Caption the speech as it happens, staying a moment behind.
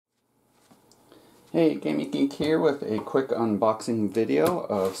Hey, Gaming Geek here with a quick unboxing video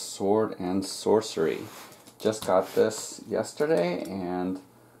of Sword and Sorcery. Just got this yesterday and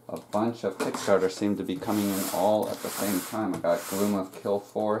a bunch of Kickstarter seem to be coming in all at the same time. I got Gloom of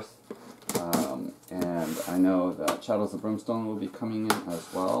Killforth, and I know that Shadows of Brimstone will be coming in as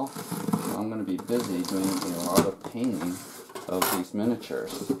well. So I'm going to be busy doing a lot of painting of these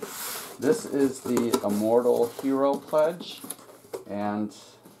miniatures. This is the Immortal Hero pledge, and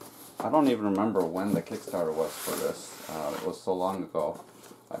I don't even remember when the Kickstarter was for this. It was so long ago.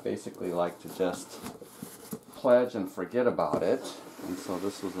 I basically like to just pledge and forget about it, and so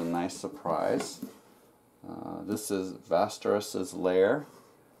this was a nice surprise. This is Vasteros's lair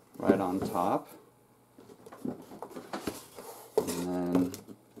right on top. And then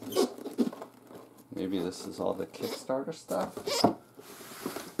maybe this is all the Kickstarter stuff.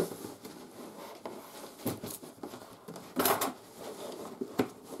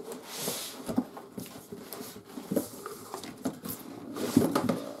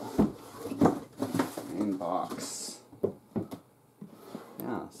 Box.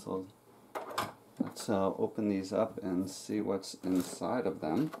 Yeah, so let's open these up and see what's inside of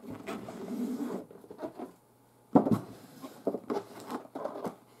them.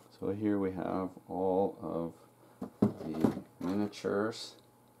 So here we have all of the miniatures.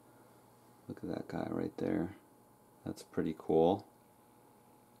 Look at that guy right there. That's pretty cool.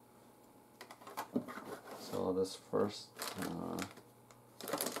 So this first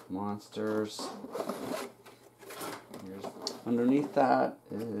monsters. Underneath that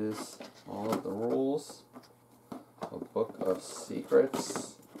is all of the rules, a book of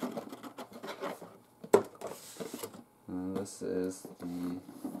secrets, and this is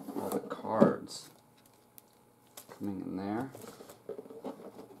all the cards coming in there,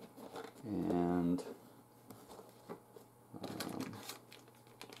 and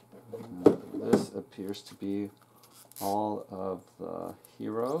this appears to be all of the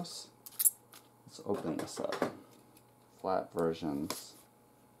heroes. Let's open this up. Flat versions,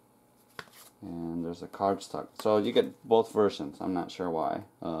 and there's a cardstock. So you get both versions. I'm not sure why.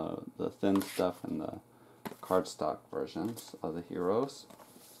 The thin stuff and the cardstock versions of the heroes.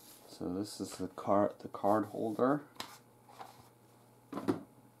 So this is the card holder,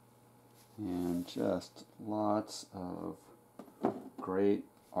 and just lots of great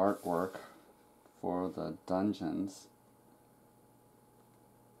artwork for the dungeons.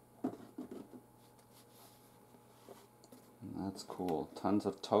 That's cool. Tons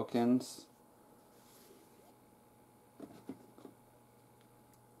of tokens.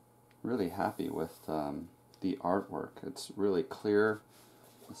 Really happy with the artwork. It's really clear.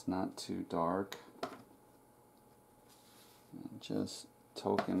 It's not too dark. And just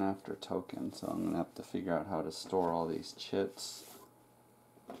token after token. So I'm going to have to figure out how to store all these chits.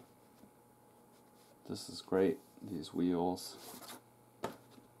 This is great. These wheels.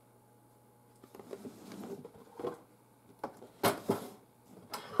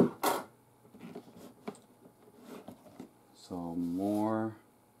 So more,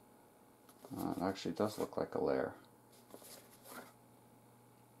 it actually does look like a lair.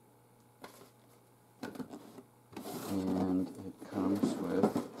 And it comes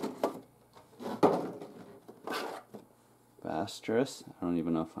with Vasterous. I don't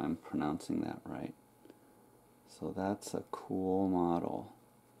even know if I'm pronouncing that right. So that's a cool model.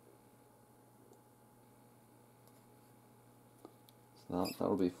 So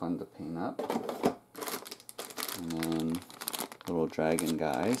that'll be fun to paint up. And then little dragon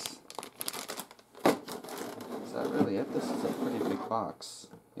guys. Is that really it? This is a pretty big box.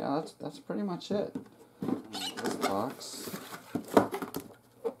 Yeah, that's pretty much it. This box,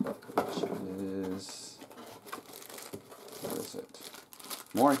 which is, what is it?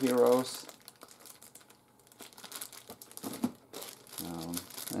 More heroes.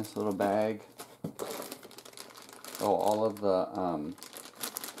 Nice little bag. Oh, all of the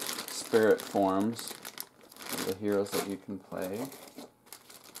spirit forms. The heroes that you can play.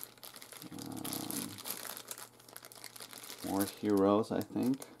 More heroes, I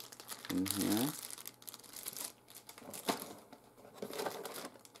think, in here.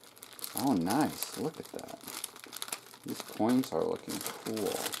 Oh, nice. Look at that. These coins are looking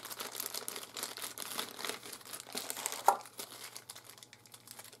cool.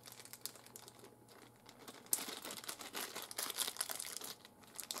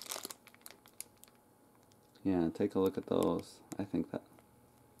 Yeah, take a look at those. I think that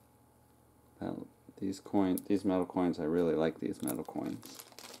these metal coins, I really like these metal coins.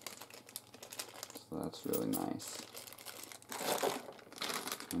 So that's really nice.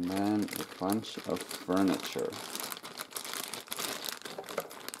 And then a bunch of furniture.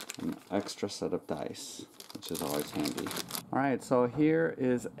 And extra set of dice, which is always handy. Alright, so here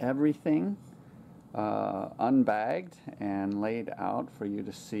is everything unbagged and laid out for you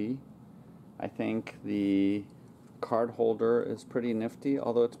to see. I think the card holder is pretty nifty,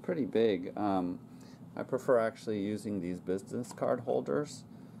 although it's pretty big. I prefer actually using these business card holders,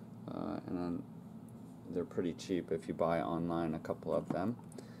 and they're pretty cheap if you buy online a couple of them.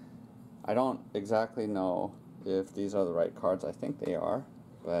 I don't exactly know if these are the right cards. I think they are,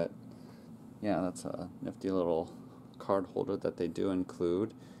 but yeah, that's a nifty little card holder that they do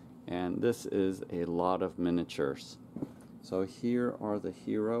include. And this is a lot of miniatures. So here are the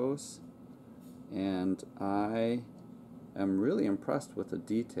heroes, and I am really impressed with the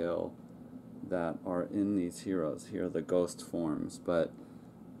detail that are in these heroes. Here are the ghost forms, but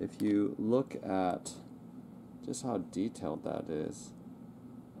if you look at just how detailed that is,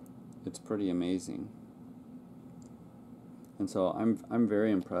 it's pretty amazing. And so I'm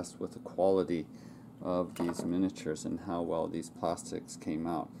very impressed with the quality of these miniatures and how well these plastics came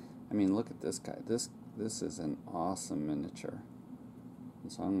out. I mean, look at this guy. This is an awesome miniature.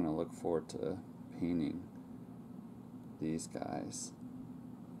 And so I'm going to look forward to painting these guys.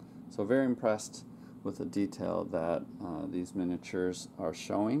 So very impressed with the detail that these miniatures are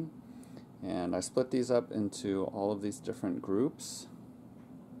showing. And I split these up into all of these different groups.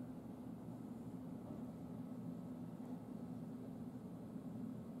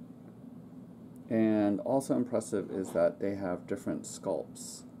 And also impressive is that they have different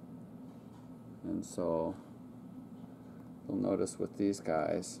sculpts. And so you'll notice with these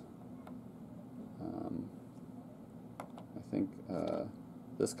guys, I think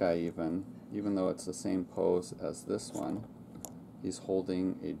this guy even though it's the same pose as this one, he's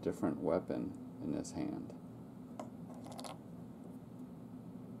holding a different weapon in his hand.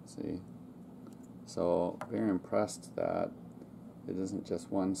 See? So very impressed that it isn't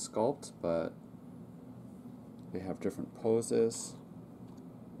just one sculpt, but they have different poses,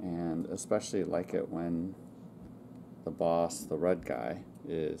 and especially like it when the boss, the red guy,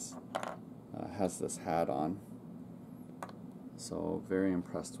 has this hat on. So very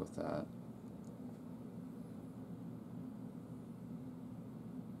impressed with that.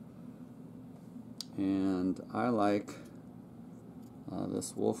 And I like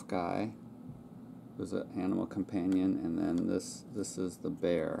this wolf guy, who's an animal companion, and then this is the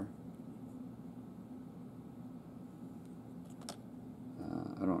bear.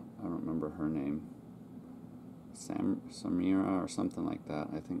 I don't remember her name. Samira or something like that.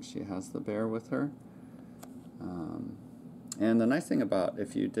 I think she has the bear with her. And the nice thing about,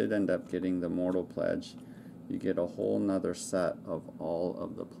 if you did end up getting the Mortal Pledge, you get a whole nother set of all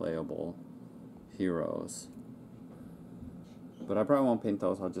of the playable heroes. But I probably won't paint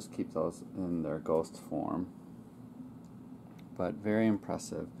those. I'll just keep those in their ghost form. But very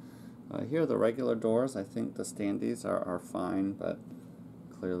impressive. Here are the regular doors. I think the standees are fine, but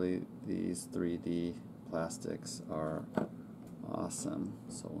clearly these 3D plastics are awesome.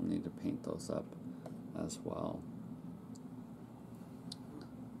 So we'll need to paint those up as well.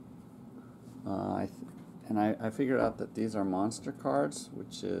 I figured out that these are monster cards,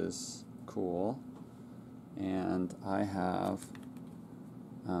 which is cool. And I have,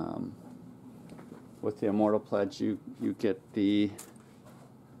 with the Immortal Pledge, you get to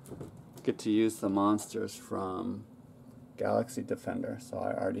use the monsters from Galaxy Defender. So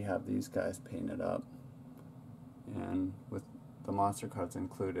I already have these guys painted up, and with the monster cards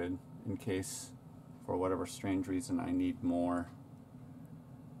included, in case for whatever strange reason I need more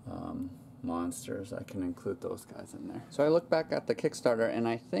monsters, I can include those guys in there. So I look back at the Kickstarter, and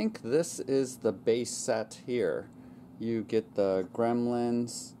I think this is the base set here. You get the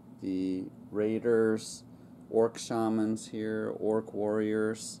gremlins, the raiders, orc shamans here, orc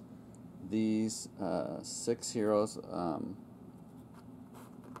warriors, these 6 heroes,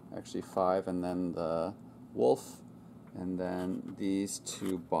 actually 5, and then the wolf, and then these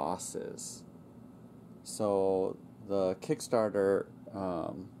 2 bosses. So the Kickstarter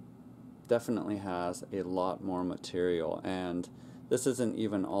definitely has a lot more material, and this isn't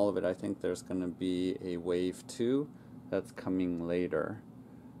even all of it. I think there's going to be a wave 2 that's coming later.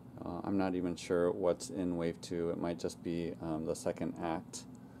 I'm not even sure what's in wave 2. It might just be the second act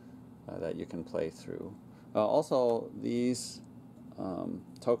that you can play through. Also, these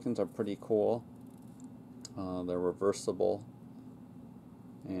tokens are pretty cool. They're reversible,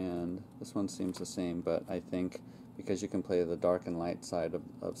 and this one seems the same, but I think because you can play the dark and light side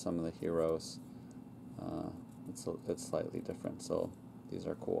of some of the heroes, it's slightly different, so these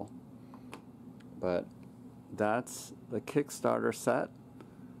are cool. But that's the Kickstarter set,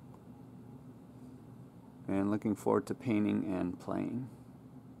 and looking forward to painting and playing.